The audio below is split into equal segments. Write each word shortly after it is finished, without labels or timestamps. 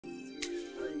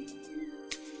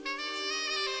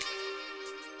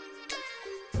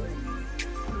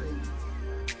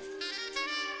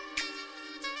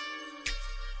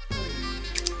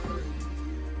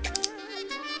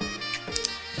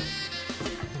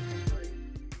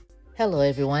Hello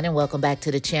everyone and welcome back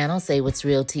to the channel, Say What's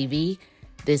Real TV.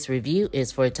 This review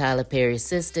is for Tyler Perry's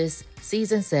Sistas,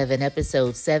 Season 7,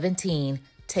 Episode 17,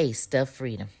 Taste of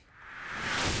Freedom.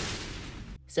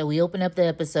 So we open up the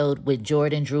episode with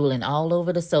Jordan drooling all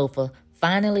over the sofa,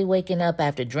 finally waking up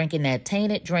after drinking that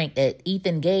tainted drink that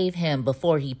Ethan gave him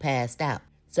before he passed out.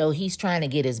 So he's trying to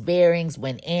get his bearings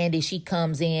when Andy, she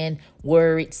comes in,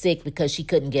 worried, sick because she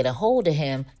couldn't get a hold of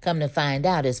him. Come to find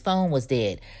out his phone was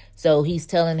dead. So he's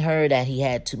telling her that he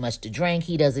had too much to drink.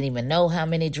 He doesn't even know how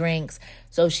many drinks.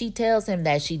 So she tells him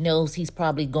that she knows he's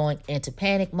probably going into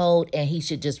panic mode and he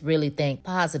should just really think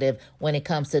positive when it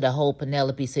comes to the whole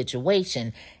Penelope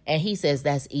situation. And he says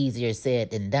that's easier said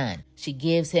than done. She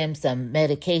gives him some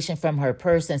medication from her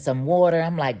purse and some water.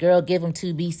 I'm like, girl, give him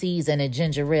 2 BCs and a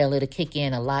ginger ale. It'll kick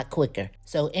in a lot quicker.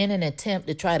 So in an attempt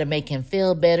to try to make him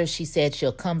feel better, she said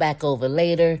she'll come back over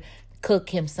later,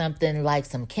 cook him something like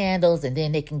some candles, and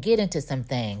then they can get into some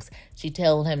things. She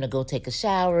told him to go take a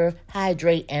shower,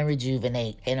 hydrate, and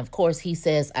rejuvenate. And of course, he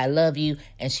says, I love you,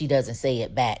 and she doesn't say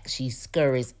it back. She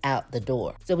scurries out the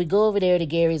door. So we go over there to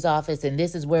Gary's office, and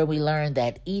this is where we learn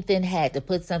that Ethan had to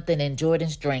put something in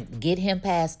Jordan's drink, get him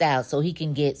passed out so he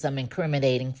can get some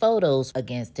incriminating photos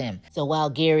against him. So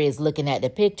while Gary is looking at the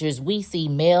pictures, we see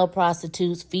male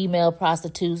prostitutes, female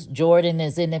prostitutes. Jordan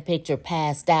is in the picture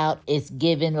passed out. It's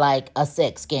given like a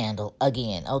sex scandal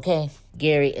again, okay?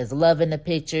 Gary is loving the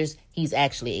pictures. He's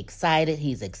actually excited.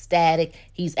 He's ecstatic.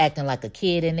 He's acting like a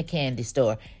kid in the candy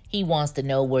store. He wants to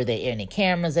know were there any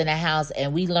cameras in the house.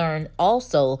 And we learn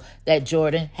also that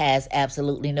Jordan has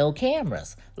absolutely no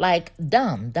cameras. Like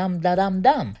dumb.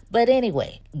 But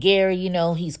anyway, Gary,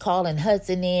 he's calling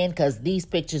Hudson in because these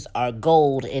pictures are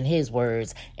gold in his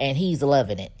words. And he's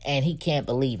loving it. And he can't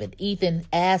believe it. Ethan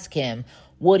asked him,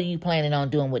 what are you planning on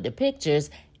doing with the pictures?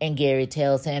 And Gary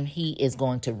tells him he is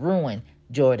going to ruin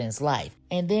Jordan's life.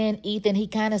 And then Ethan, he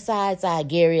kind of side-eyed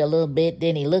Gary a little bit.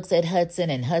 Then he looks at Hudson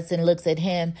and Hudson looks at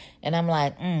him. And I'm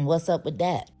like, what's up with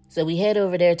that? So we head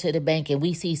over there to the bank and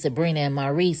we see Sabrina and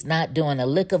Maurice not doing a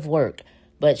lick of work.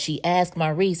 But she asked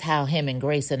Maurice how him and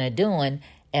Grayson are doing.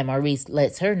 And Maurice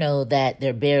lets her know that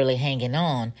they're barely hanging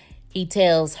on. He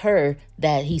tells her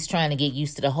that he's trying to get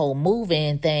used to the whole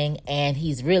move-in thing and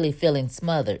he's really feeling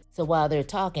smothered. So while they're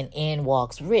talking, in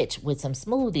walks Rich with some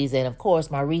smoothies. And of course,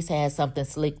 Maurice has something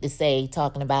slick to say,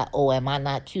 talking about, oh, am I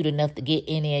not cute enough to get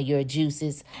any of your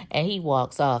juices? And he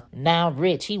walks off. Now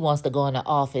Rich, he wants to go in the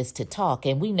office to talk.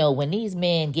 And we know when these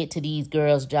men get to these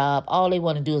girls' job, all they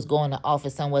want to do is go in the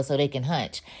office somewhere so they can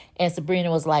hunch. And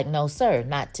Sabrina was like, no, sir,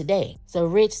 not today. So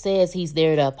Rich says he's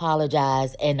there to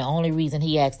apologize. And the only reason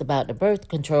he asked about the birth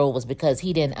control was because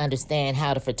he didn't understand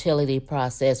how the fertility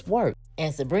process worked.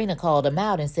 And Sabrina called him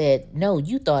out and said, no,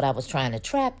 you thought I was trying to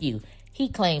trap you. He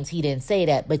claims he didn't say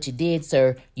that, but you did,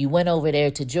 sir. You went over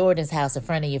there to Jordan's house in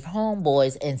front of your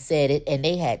homeboys and said it, and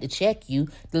they had to check you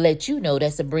to let you know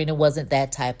that Sabrina wasn't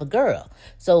that type of girl.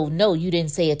 So, no, you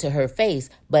didn't say it to her face,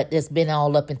 but it's been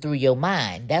all up and through your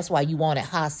mind. That's why you wanted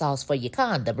hot sauce for your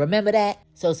condom. Remember that?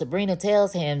 So Sabrina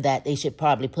tells him that they should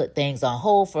probably put things on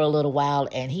hold for a little while,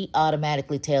 and he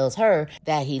automatically tells her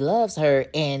that he loves her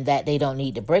and that they don't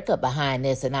need to break up behind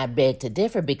this. And I beg to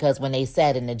differ, because when they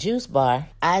sat in the juice bar,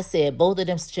 I said both of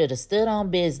them should have stood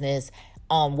on business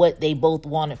on what they both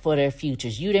wanted for their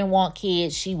futures. You didn't want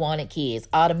kids, she wanted kids.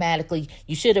 Automatically,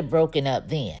 you should have broken up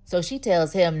then. So she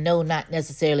tells him no, not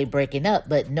necessarily breaking up,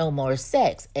 but no more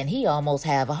sex. And he almost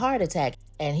have a heart attack.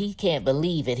 And he can't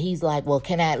believe it. He's like, well,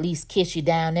 can I at least kiss you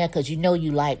down there? Because you know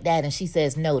you like that. And she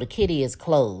says, no, the kitty is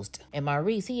closed. And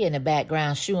Maurice, he in the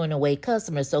background shooing away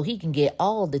customers so he can get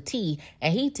all the tea.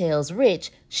 And he tells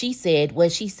Rich, she said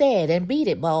what she said, and beat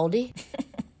it, Baldy.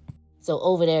 So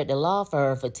over there at the law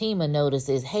firm, Fatima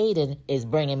notices Hayden is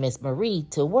bringing Miss Marie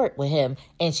to work with him.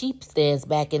 And she stands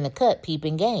back in the cut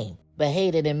peeping game. But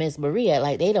Hayden and Miss Marie act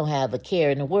like they don't have a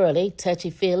care in the world. They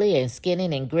touchy-feely and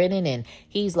skinning and grinning. And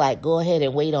he's like, go ahead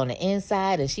and wait on the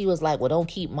inside. And she was like, well, don't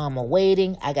keep mama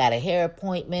waiting. I got a hair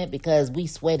appointment because we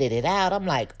sweated it out. I'm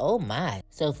like, oh my.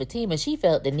 So Fatima, she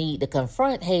felt the need to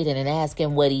confront Hayden and ask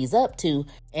him what he's up to.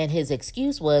 And his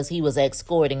excuse was he was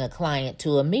escorting a client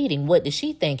to a meeting. What did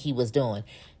she think he was doing?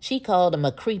 She called him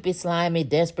a creepy, slimy,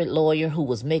 desperate lawyer who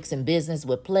was mixing business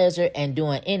with pleasure and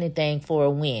doing anything for a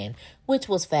win, which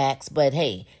was facts. But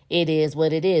hey, it is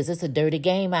what it is. It's a dirty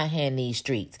game out here in these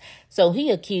streets. So he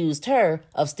accused her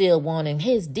of still wanting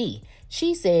his D.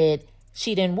 She said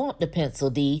she didn't want the pencil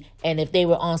D, and if they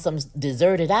were on some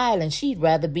deserted island, she'd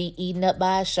rather be eaten up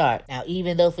by a shark. Now,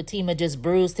 even though Fatima just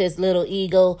bruised his little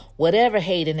ego, whatever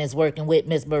Hayden is working with,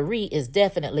 Miss Marie is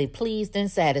definitely pleased and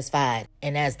satisfied.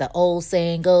 And as the old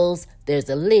saying goes, there's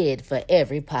a lid for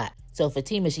every pot. So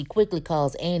Fatima, she quickly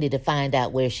calls Andy to find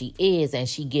out where she is, and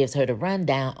she gives her the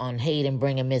rundown on Hayden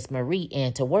bringing Miss Marie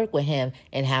in to work with him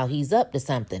and how he's up to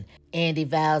something. Andy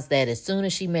vows that as soon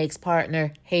as she makes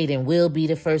partner, Hayden will be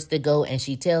the first to go, and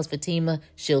she tells Fatima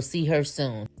she'll see her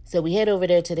soon. So we head over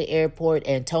there to the airport,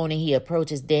 and Tony, he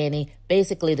approaches Danny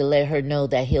basically to let her know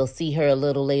that he'll see her a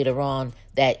little later on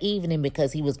that evening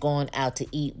because he was going out to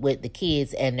eat with the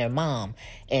kids and their mom.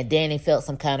 And Danny felt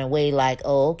some kind of way like,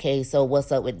 oh, okay, so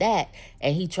what's up with that?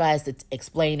 And he tries to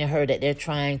explain to her that they're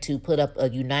trying to put up a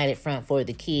united front for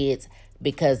the kids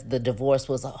because the divorce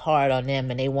was hard on them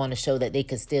and they want to show that they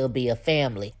could still be a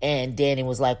family. And Danny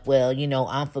was like, well, you know,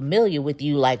 I'm familiar with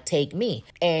you, like, take me.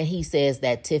 And he says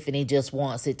that Tiffany just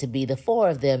wants it to be the four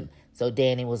of them. So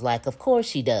Danny was like, of course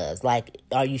she does. Like,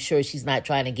 are you sure she's not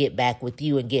trying to get back with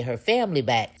you and get her family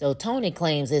back? So Tony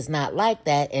claims it's not like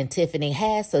that, and Tiffany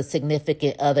has a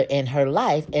significant other in her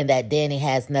life and that Danny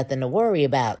has nothing to worry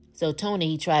about. So Tony,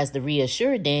 he tries to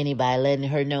reassure Danny by letting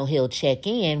her know he'll check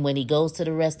in when he goes to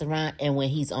the restaurant and when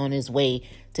he's on his way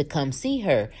to come see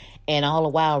her. And all the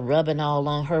while rubbing all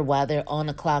on her while they're on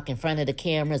the clock in front of the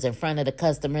cameras, in front of the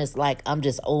customers. Like, I'm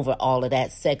just over all of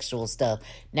that sexual stuff.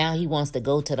 Now he wants to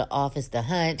go to the office to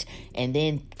hunch, and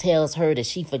then tells her that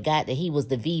she forgot that he was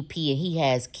the VP and he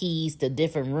has keys to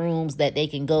different rooms that they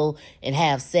can go and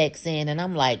have sex in. And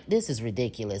I'm like, this is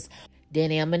ridiculous.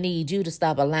 Danny, I'm going to need you to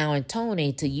stop allowing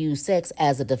Tony to use sex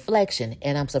as a deflection.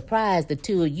 And I'm surprised the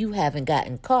two of you haven't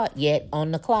gotten caught yet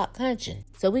on the clock hunching.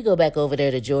 So we go back over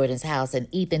there to Jordan's house, and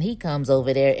Ethan, he comes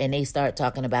over there and they start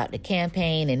talking about the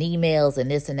campaign and emails and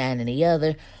this and that and the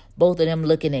other. Both of them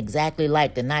looking exactly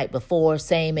like the night before,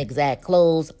 same exact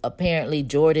clothes. Apparently,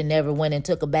 Jordan never went and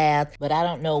took a bath. But I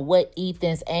don't know what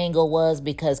Ethan's angle was,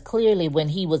 because clearly when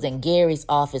he was in Gary's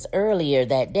office earlier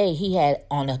that day, he had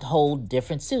on a whole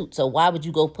different suit. So why would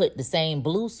you go put the same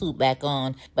blue suit back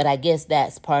on? But I guess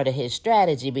that's part of his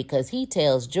strategy, because he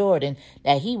tells Jordan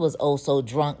that he was oh so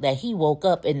drunk that he woke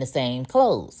up in the same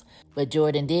clothes. But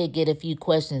Jordan did get a few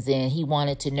questions in. He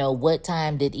wanted to know what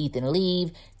time did Ethan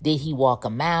leave? Did he walk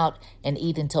him out? And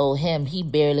Ethan told him he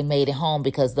barely made it home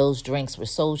because those drinks were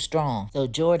so strong. So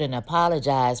Jordan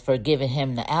apologized for giving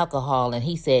him the alcohol, and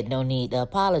he said no need to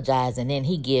apologize. And then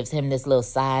he gives him this little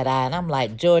side eye. And I'm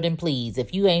like, Jordan, please,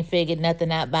 if you ain't figured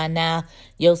nothing out by now,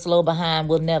 your slow behind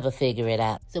will never figure it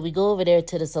out. So we go over there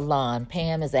to the salon.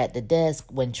 Pam is at the desk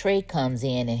when Trey comes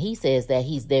in, and he says that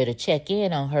he's there to check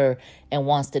in on her and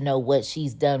wants to know what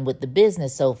she's done with the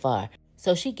business so far.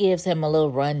 So she gives him a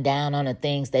little rundown on the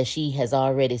things that she has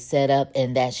already set up,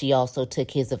 and that she also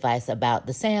took his advice about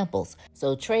the samples.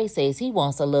 So Trey says he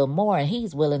wants a little more and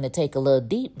he's willing to take a little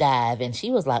deep dive. And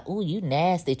she was like, ooh, you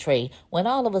nasty, Trey. When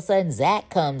all of a sudden Zach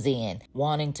comes in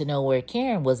wanting to know where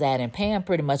Karen was at, and Pam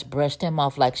pretty much brushed him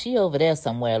off like she over there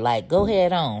somewhere, like, go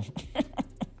head on.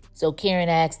 So Karen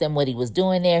asked him what he was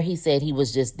doing there. He said he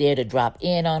was just there to drop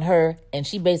in on her, and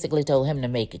she basically told him to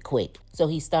make it quick. So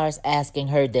he starts asking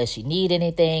her, does she need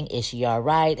anything? Is she all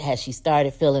right? Has she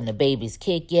started feeling the baby's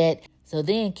kick yet? So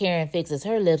then Karen fixes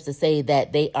her lips to say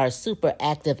that they are super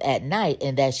active at night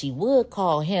and that she would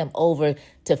call him over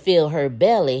to feel her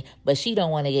belly, but she don't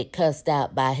want to get cussed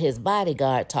out by his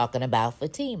bodyguard talking about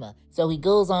Fatima. So he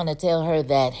goes on to tell her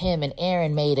that him and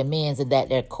Aaron made amends and that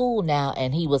they're cool now,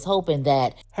 and he was hoping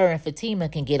that her and Fatima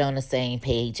can get on the same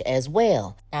page as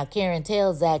well. Now Karen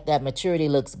tells Zach that maturity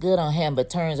looks good on him, but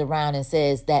turns around and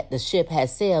says that the ship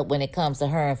has sailed when it comes to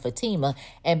her and Fatima,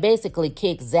 and basically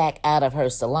kicks Zach out of her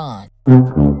salon.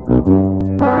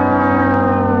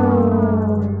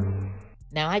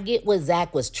 Now, I get what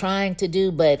Zach was trying to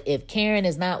do, but if Karen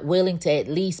is not willing to at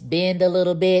least bend a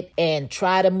little bit and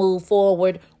try to move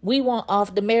forward, we want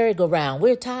off the merry-go-round.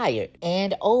 We're tired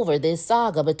and over this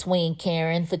saga between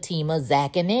Karen, Fatima,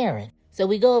 Zach, and Aaron. So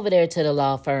we go over there to the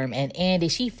law firm, and Andy,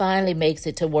 she finally makes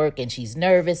it to work, and she's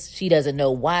nervous. She doesn't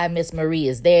know why Miss Marie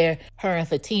is there. Her and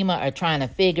Fatima are trying to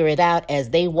figure it out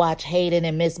as they watch Hayden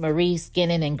and Miss Marie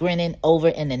skinning and grinning over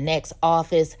in the next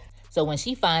office. So when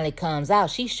she finally comes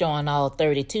out, she's showing all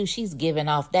 32. She's giving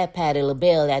off that Patti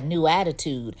LaBelle, that new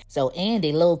attitude. So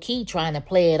Andy, low-key, trying to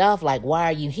play it off like, why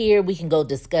are you here? We can go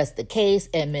discuss the case.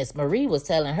 And Miss Marie was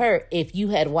telling her, if you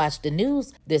had watched the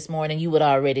news this morning, you would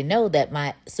already know that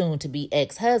my soon-to-be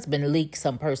ex-husband leaked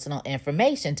some personal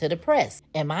information to the press.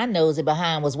 And my nosy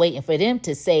behind was waiting for them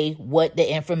to say what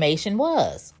the information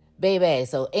was. Baby,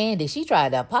 so Andy, she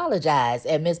tried to apologize.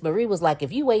 And Miss Marie was like,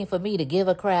 if you waiting for me to give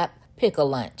a crap, pick a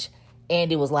lunch.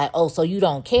 Andy was like, oh, so you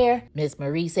don't care? Miss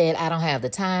Marie said, I don't have the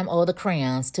time or the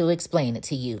crayons to explain it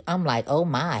to you. I'm like, oh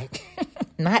my,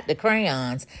 not the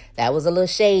crayons. That was a little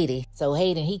shady. So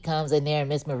Hayden, he comes in there and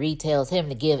Miss Marie tells him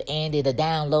to give Andy the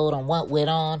download on what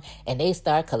went on, and they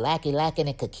start kalacky-lacking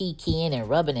and kakikiing and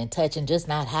rubbing and touching, just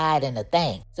not hiding a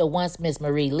thing. So once Miss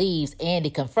Marie leaves, Andy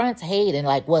confronts Hayden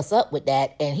like, what's up with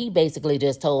that? And he basically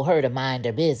just told her to mind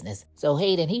her business. So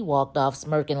Hayden, he walked off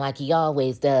smirking like he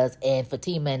always does, and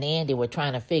Fatima and Andy were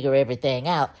trying to figure everything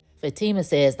out. Fatima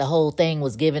says the whole thing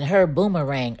was giving her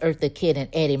Boomerang, Eartha Kitt and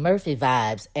Eddie Murphy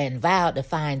vibes, and vowed to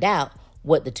find out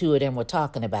what the two of them were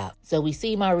talking about. So we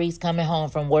see Maurice coming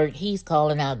home from work. He's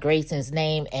calling out Grayson's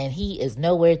name, and he is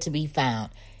nowhere to be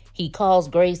found. He calls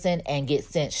Grayson and gets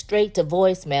sent straight to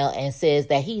voicemail and says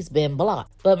that he's been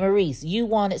blocked. But Maurice, you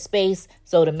wanted space,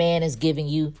 so the man is giving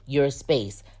you your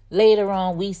space. Later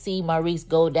on, we see Maurice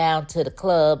go down to the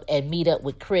club and meet up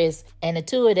with Chris, and the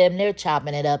two of them, they're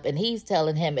chopping it up, and he's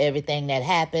telling him everything that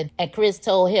happened, and Chris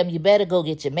told him, you better go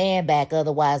get your man back,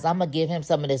 otherwise I'm gonna give him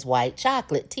some of this white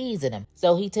chocolate, teasing him.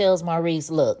 So he tells Maurice,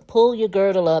 look, pull your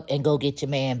girdle up and go get your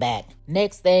man back.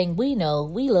 Next thing we know,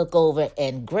 we look over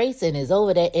and Grayson is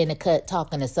over there in the cut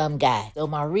talking to some guy. So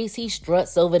Maurice, he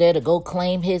struts over there to go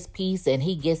claim his piece, and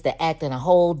he gets to acting a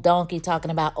whole donkey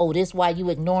talking about, oh, this why you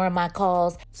ignoring my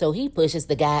calls? So he pushes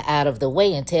the guy out of the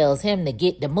way and tells him to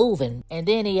get to moving. And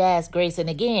then he asks Grayson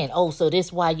again, oh, so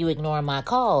this why you ignoring my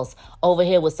calls? Over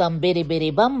here with some bitty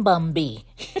bitty bum bee.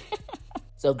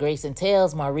 So Grayson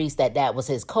tells Maurice that that was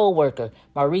his co-worker.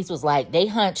 Maurice was like, they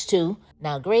hunched too.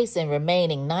 Now Grayson,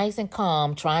 remaining nice and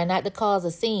calm, trying not to cause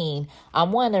a scene.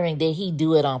 I'm wondering, did he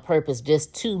do it on purpose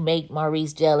just to make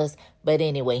Maurice jealous? But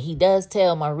anyway, he does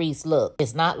tell Maurice, look,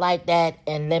 it's not like that.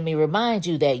 And let me remind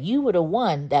you that you were the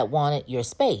one that wanted your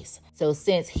space. So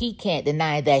since he can't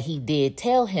deny that he did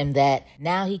tell him that,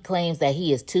 now he claims that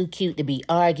he is too cute to be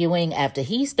arguing after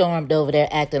he stormed over there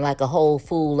acting like a whole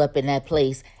fool up in that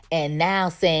place. And now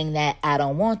saying that I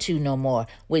don't want you no more,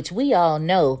 which we all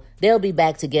know they'll be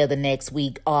back together next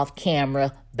week off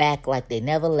camera, back like they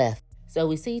never left. So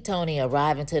we see Tony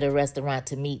arriving to the restaurant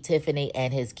to meet Tiffany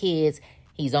and his kids.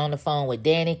 He's on the phone with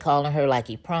Danny, calling her like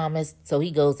he promised. So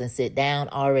he goes and sit down,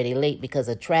 already late because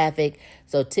of traffic.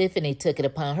 So Tiffany took it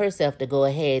upon herself to go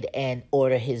ahead and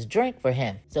order his drink for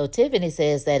him. So Tiffany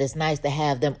says that it's nice to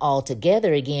have them all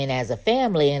together again as a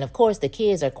family. And of course, the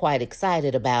kids are quite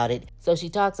excited about it. So she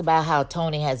talks about how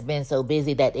Tony has been so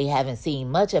busy that they haven't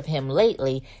seen much of him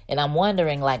lately. And I'm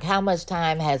wondering, like, how much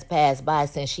time has passed by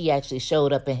since she actually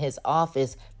showed up in his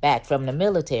office back from the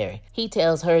military. He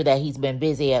tells her that he's been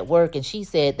busy at work, and she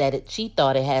said that she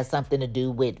thought it had something to do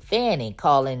with Fanny,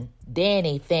 calling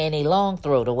Danny Fanny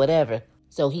Longthroat or whatever.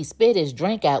 So he spit his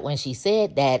drink out when she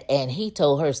said that, and he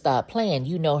told her, stop playing,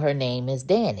 you know her name is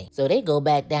Danny. So they go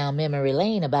back down memory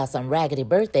lane about some raggedy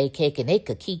birthday cake, and they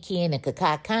kakikiing and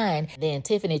kakakine. Then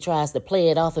Tiffany tries to play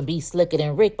it off and be slicker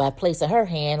than Rick by placing her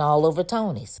hand all over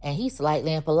Tony's. And he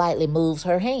slightly and politely moves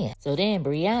her hand. So then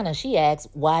Brianna, she asks,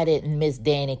 why didn't Miss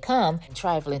Danny come? And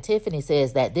trifling Tiffany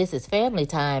says that this is family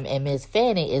time and Miss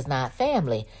Fanny is not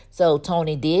family. So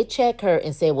Tony did check her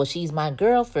and said, well, she's my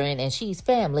girlfriend and she's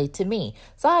family to me.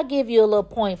 So I'll give you a little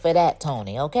point for that,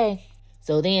 Tony, okay?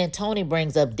 So then Tony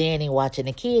brings up Danny watching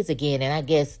the kids again, and I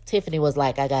guess Tiffany was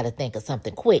like, I got to think of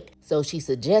something quick. So she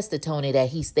suggests to Tony that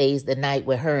he stays the night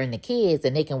with her and the kids,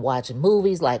 and they can watch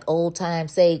movies like Old Time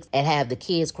Sakes and have the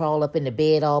kids crawl up in the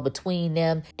bed all between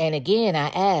them. And again, I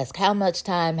ask, how much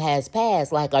time has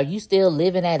passed? Like, are you still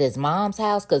living at his mom's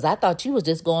house? Because I thought you was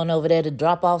just going over there to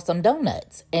drop off some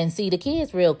donuts and see the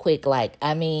kids real quick. Like,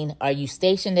 I mean, are you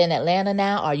stationed in Atlanta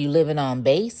now? Are you living on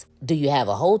base? Do you have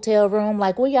a hotel room?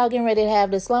 Like, where y'all getting ready to have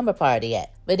this slumber party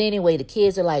at? But anyway, the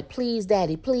kids are like, please,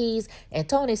 daddy, please. And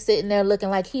Tony's sitting there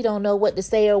looking like he don't know what to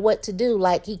say or what to do.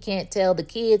 Like he can't tell the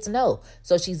kids no.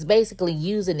 So she's basically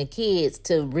using the kids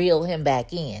to reel him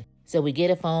back in. So we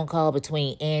get a phone call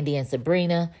between Andy and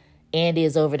Sabrina. Andy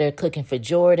is over there cooking for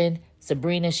Jordan.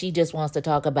 Sabrina, she just wants to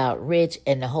talk about Rich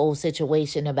and the whole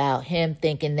situation about him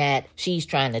thinking that she's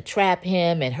trying to trap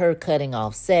him and her cutting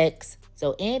off sex.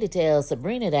 So Andy tells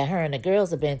Sabrina that her and the girls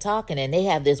have been talking and they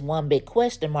have this one big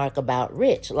question mark about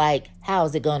Rich. Like,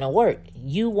 how's it going to work?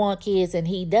 You want kids and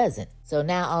he doesn't. So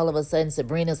now all of a sudden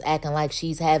Sabrina's acting like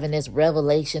she's having this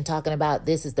revelation talking about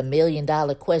this is the $1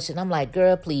 million question. I'm like,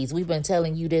 girl, please, we've been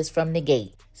telling you this from the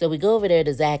gate. So we go over there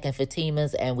to Zach and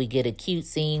Fatima's and we get a cute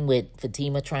scene with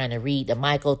Fatima trying to read to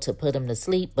Michael to put him to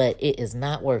sleep, but it is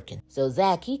not working. So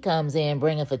Zach, he comes in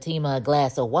bringing Fatima a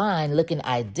glass of wine looking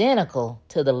identical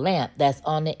to the lamp that's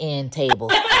on the end table.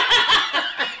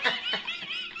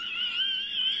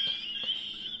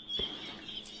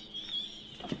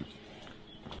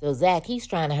 So Zach, he's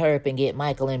trying to hurry up and get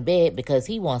Michael in bed because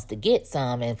he wants to get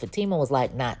some. And Fatima was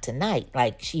like, not tonight.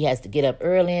 Like, she has to get up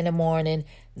early in the morning.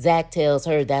 Zach tells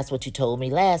her, that's what you told me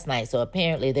last night. So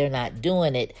apparently they're not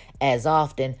doing it as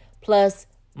often. Plus,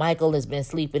 Michael has been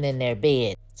sleeping in their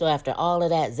bed. So after all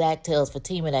of that, Zach tells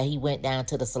Fatima that he went down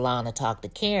to the salon to talk to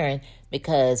Karen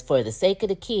because for the sake of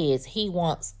the kids, he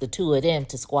wants the two of them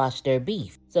to squash their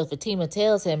beef. So Fatima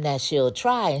tells him that she'll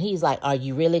try, and he's like, are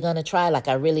you really going to try? Like,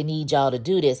 I really need y'all to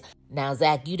do this. Now,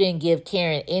 Zach, you didn't give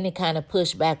Karen any kind of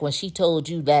pushback when she told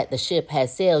you that the ship had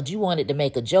sailed. You wanted to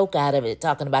make a joke out of it,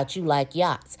 talking about you like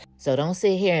yachts. So don't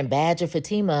sit here and badger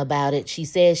Fatima about it. She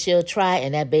says she'll try,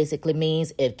 and that basically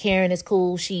means if Karen is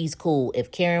cool, she's cool.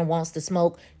 If Karen wants to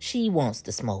smoke, she wants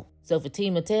to smoke. So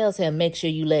Fatima tells him, make sure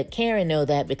you let Karen know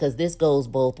that because this goes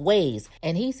both ways.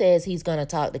 And he says he's going to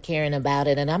talk to Karen about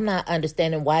it. And I'm not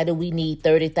understanding, why do we need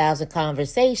 30,000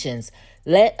 conversations?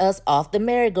 Let us off the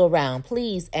merry-go-round,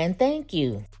 please, and thank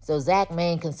you. So Zach's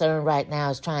main concern right now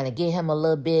is trying to get him a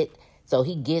little bit so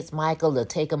he gets Michael to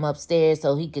take him upstairs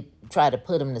so he could try to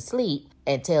put him to sleep,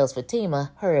 and tells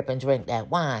Fatima, hurry up and drink that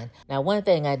wine. Now, one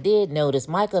thing I did notice,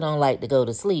 Michael don't like to go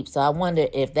to sleep, so I wonder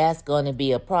if that's going to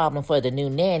be a problem for the new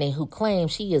nanny who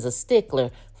claims she is a stickler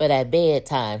for that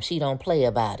bedtime. She don't play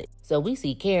about it. So we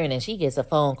see Karen, and she gets a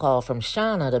phone call from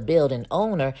Shauna, the building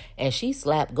owner, and she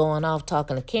slapped going off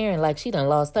talking to Karen like she done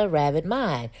lost her rabbit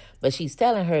mind. But she's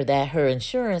telling her that her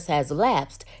insurance has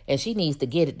lapsed and she needs to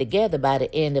get it together by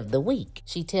the end of the week.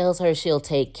 She tells her she'll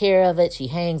take care of it. She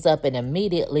hangs up and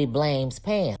immediately blames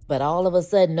Pam. But all of a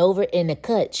sudden, over in the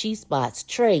cut, she spots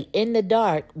Trey in the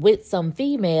dark with some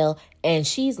female, and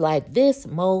she's like, this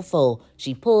mofo.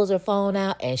 She pulls her phone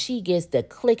out and she gets to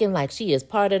clicking like she is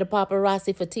part of the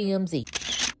paparazzi for TMZ.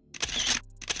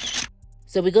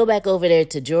 So we go back over there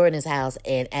to Jordan's house,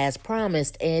 and as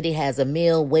promised, Andy has a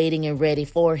meal waiting and ready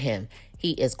for him.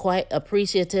 He is quite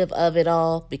appreciative of it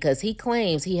all because he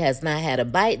claims he has not had a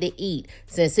bite to eat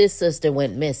since his sister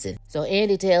went missing. So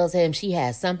Andy tells him she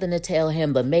has something to tell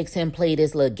him, but makes him play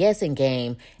this little guessing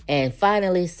game and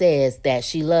finally says that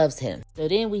she loves him. So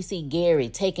then we see Gary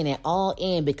taking it all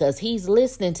in because he's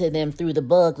listening to them through the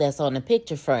bug that's on the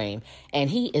picture frame, and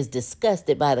he is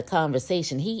disgusted by the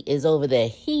conversation. He is over there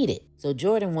heated. So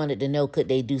Jordan wanted to know, could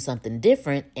they do something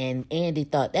different? And Andy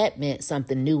thought that meant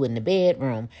something new in the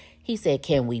bedroom. He said,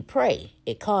 can we pray?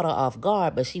 It caught her off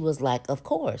guard, but she was like, of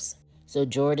course. So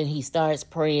Jordan, he starts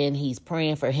praying. He's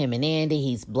praying for him and Andy.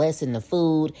 He's blessing the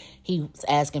food. He's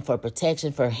asking for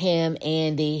protection for him,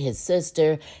 Andy, his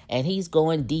sister, and he's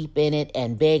going deep in it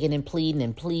and begging and pleading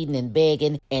and pleading and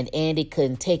begging. And Andy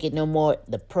couldn't take it no more.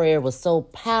 The prayer was so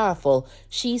powerful,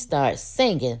 she starts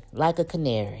singing like a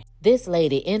canary. This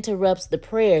lady interrupts the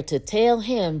prayer to tell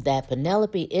him that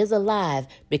Penelope is alive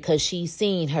because she's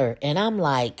seen her. And I'm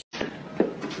like,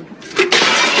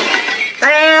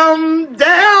 damn,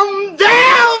 damn,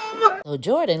 damn. So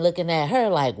Jordan looking at her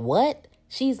like, what?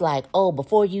 She's like, oh,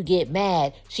 before you get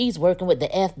mad, she's working with the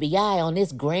FBI on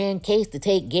this grand case to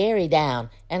take Gary down.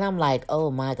 And I'm like,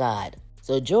 oh my God.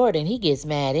 So Jordan, he gets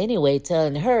mad anyway,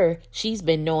 telling her she's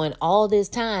been knowing all this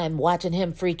time, watching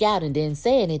him freak out and didn't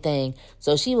say anything.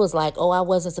 So she was like, oh, I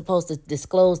wasn't supposed to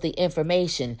disclose the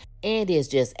information. Andy is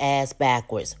just ass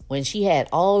backwards. When she had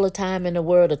all the time in the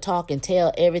world to talk and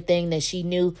tell everything that she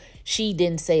knew, she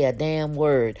didn't say a damn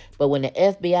word. But when the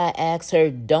FBI asked her,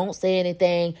 don't say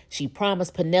anything, she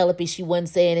promised Penelope she wouldn't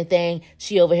say anything.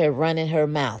 She over here running her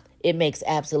mouth. It makes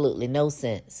absolutely no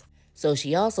sense. So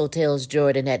she also tells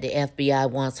Jordan that the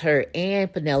FBI wants her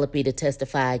and Penelope to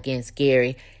testify against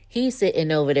Gary. He's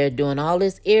sitting over there doing all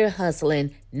this ear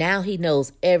hustling. Now he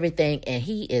knows everything and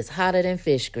he is hotter than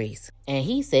fish grease. And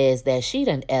he says that she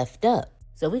done effed up.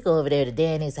 So we go over there to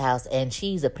Danny's house, and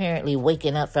she's apparently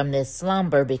waking up from this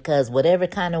slumber because whatever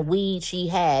kind of weed she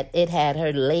had, it had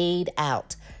her laid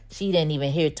out. She didn't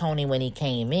even hear Tony when he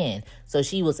came in. So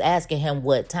she was asking him,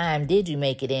 what time did you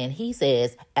make it in? He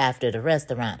says, after the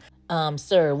restaurant.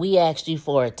 Sir, we asked you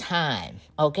for a time,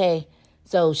 okay?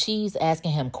 So she's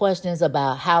asking him questions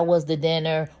about how was the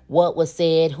dinner, what was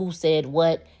said, who said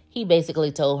what. He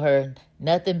basically told her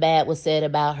nothing bad was said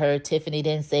about her. Tiffany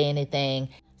didn't say anything.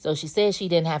 So she said she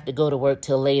didn't have to go to work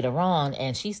till later on,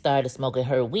 and she started smoking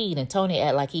her weed. And Tony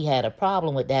acted like he had a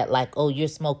problem with that, like, oh, you're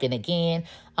smoking again?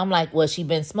 I'm like, well, she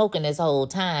been smoking this whole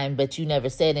time, but you never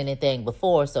said anything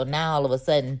before, so now all of a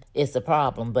sudden it's a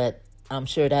problem, but I'm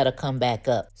sure that'll come back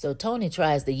up. So Tony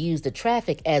tries to use the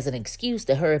traffic as an excuse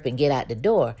to hurry up and get out the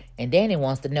door. And Danny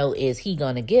wants to know, is he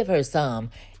going to give her some?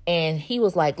 And he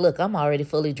was like, look, I'm already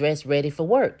fully dressed, ready for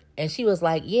work. And she was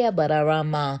like, yeah, but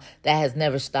that has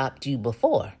never stopped you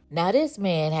before. Now, this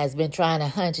man has been trying to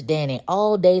hunch Danny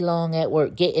all day long at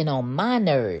work, getting on my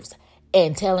nerves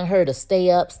and telling her to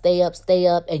stay up, stay up, stay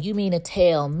up. And you mean to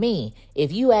tell me,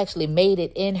 if you actually made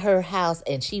it in her house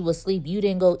and she was asleep, you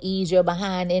didn't go ease your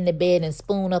behind in the bed and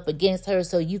spoon up against her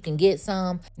so you can get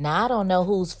some? Now, I don't know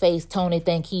whose face Tony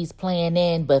think he's playing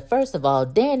in, but first of all,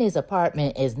 Danny's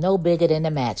apartment is no bigger than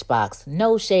a matchbox.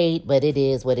 No shade, but it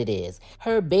is what it is.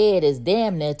 Her bed is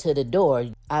damn near to the door.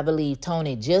 I believe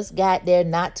Tony just got there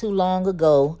not too long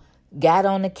ago, got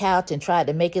on the couch and tried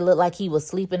to make it look like he was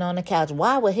sleeping on the couch.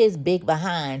 Why would his big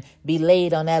behind be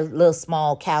laid on that little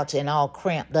small couch and all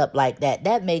cramped up like that?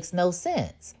 That makes no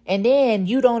sense. And then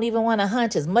you don't even want to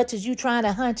hunch as much as you trying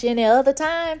to hunch any other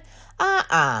time?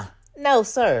 No,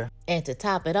 sir. And to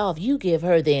top it off, you give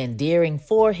her the endearing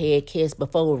forehead kiss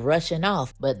before rushing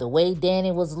off. But the way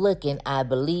Danny was looking, I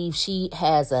believe she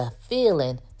has a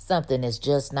feeling something is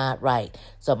just not right.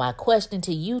 So my question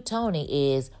to you,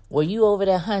 Tony, is, were you over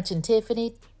there hunching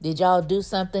Tiffany? Did y'all do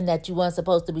something that you weren't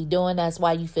supposed to be doing? That's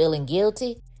why you feeling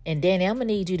guilty? And Danny, I'm going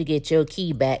to need you to get your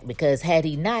key back, because had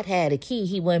he not had a key,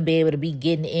 he wouldn't be able to be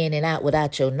getting in and out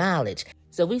without your knowledge.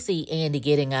 So we see Andy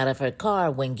getting out of her car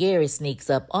when Gary sneaks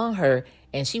up on her,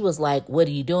 and she was like, what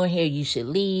are you doing here? You should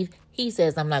leave. He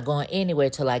says, I'm not going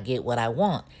anywhere till I get what I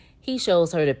want. He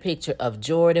shows her the picture of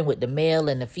Jordan with the male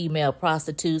and the female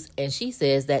prostitutes, and she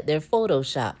says that they're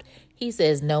photoshopped. He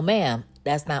says, no, ma'am,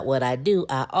 that's not what I do.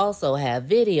 I also have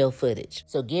video footage.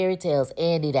 So Gary tells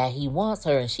Andy that he wants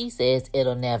her, and she says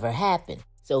it'll never happen.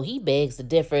 So he begs to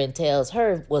differ and tells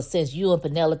her, well, since you and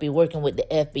Penelope working with the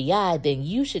FBI, then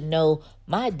you should know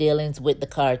my dealings with the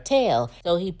cartel.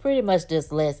 So he pretty much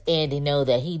just lets Andy know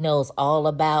that he knows all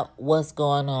about what's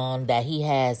going on, that he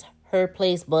has her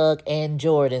place bug and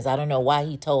Jordan's. I don't know why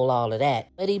he told all of that.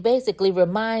 But he basically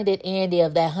reminded Andy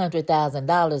of that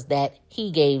 $100,000 that he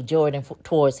gave Jordan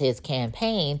towards his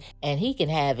campaign, and he can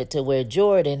have it to where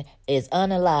Jordan is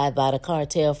unalived by the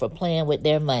cartel for playing with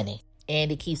their money.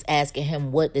 Andy keeps asking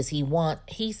him, what does he want?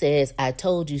 He says, I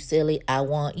told you, silly, I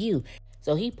want you.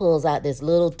 So he pulls out this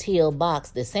little teal box,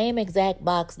 the same exact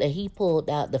box that he pulled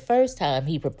out the first time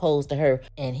he proposed to her.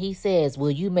 And he says,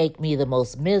 will you make me the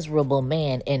most miserable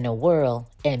man in the world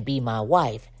and be my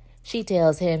wife? She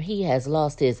tells him he has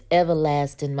lost his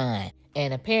everlasting mind.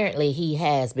 And apparently he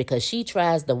has, because she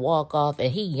tries to walk off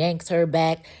and he yanks her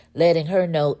back, letting her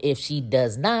know if she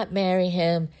does not marry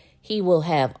him, he will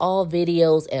have all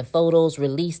videos and photos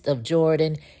released of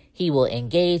Jordan. He will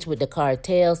engage with the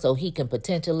cartel so he can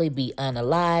potentially be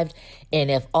unalived. And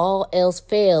if all else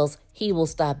fails, he will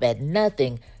stop at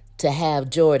nothing to have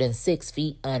Jordan 6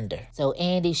 feet under. So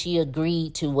Andy, she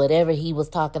agreed to whatever he was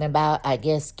talking about, I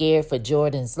guess scared for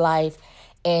Jordan's life.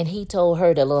 And he told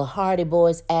her the little Hardy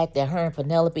Boys act that her and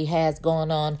Penelope has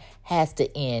going on has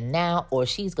to end now, or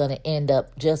she's going to end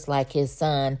up just like his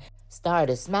son.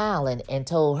 Started smiling and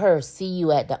told her, see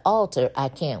you at the altar. I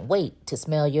can't wait to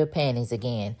smell your panties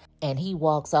again. And he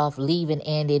walks off, leaving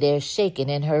Andy there shaking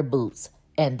in her boots.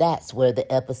 And that's where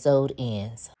the episode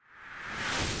ends.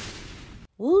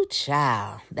 Woo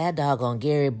child, that doggone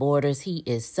Gary Borders, he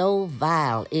is so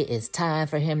vile. It is time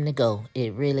for him to go.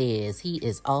 It really is. He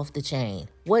is off the chain.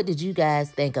 What did you guys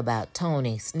think about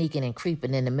Tony sneaking and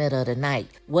creeping in the middle of the night?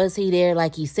 Was he there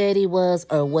like he said he was,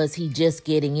 or was he just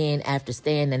getting in after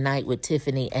staying the night with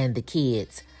Tiffany and the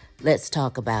kids? Let's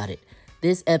talk about it.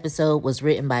 This episode was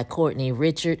written by Kourtney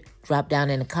Richard. Drop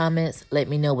down in the comments. Let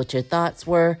me know what your thoughts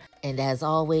were. And as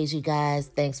always, you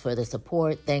guys, thanks for the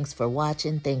support. Thanks for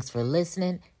watching. Thanks for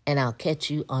listening. And I'll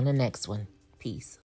catch you on the next one. Peace.